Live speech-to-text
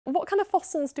What kind of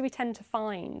fossils do we tend to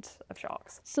find of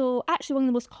sharks? So actually one of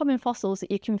the most common fossils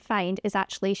that you can find is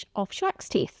actually of shark's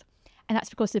teeth. And that's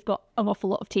because they've got an awful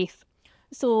lot of teeth.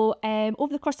 So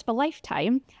over the course of a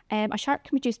lifetime, a shark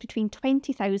can produce between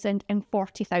 20,000 and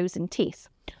 40,000 teeth.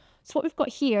 So what we've got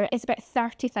here is about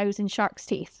 30,000 shark's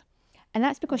teeth. And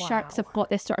that's because sharks have got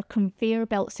this sort of conveyor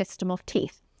belt system of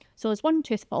teeth. So as one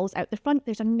tooth falls out the front,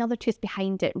 there's another tooth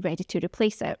behind it ready to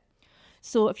replace it.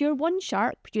 So if you're one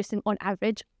shark producing on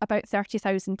average about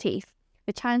 30,000 teeth,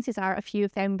 the chances are a few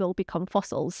of them will become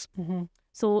fossils.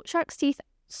 So shark's teeth,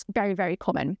 very, very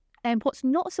common. And what's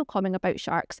not so common about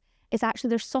sharks is actually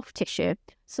their soft tissue.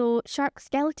 So shark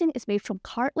skeleton is made from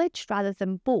cartilage rather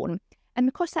than bone. And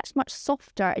because that's much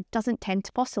softer, it doesn't tend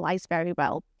to fossilise very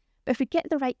well. But if we get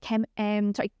the right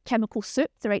chemical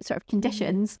soup, the right sort of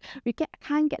conditions, we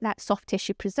can get that soft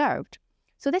tissue preserved.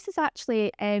 So this is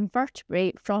actually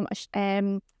vertebrae from a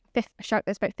shark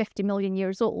that's about 50 million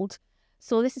years old.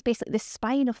 So this is basically the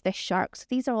spine of this shark. So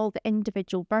these are all the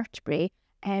individual vertebrae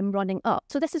running up.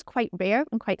 So this is quite rare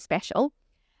and quite special.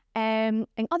 In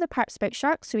other parts about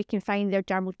sharks, so we can find their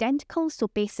dermal denticles, so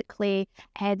basically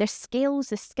their scales,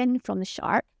 the skin from the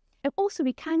shark. And also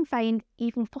we can find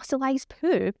even fossilised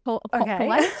poo,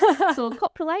 coprolites. So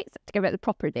coprolites, to give it the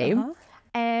proper name.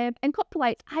 And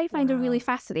coprolites I find are really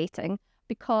fascinating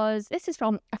because this is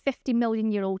from a 50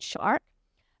 million year old shark.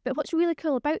 But what's really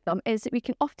cool about them is that we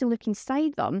can often look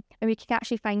inside them and we can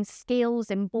actually find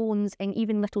scales and bones and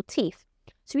even little teeth.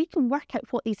 So we can work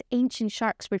out what these ancient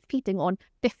sharks were feeding on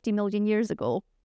 50 million years ago.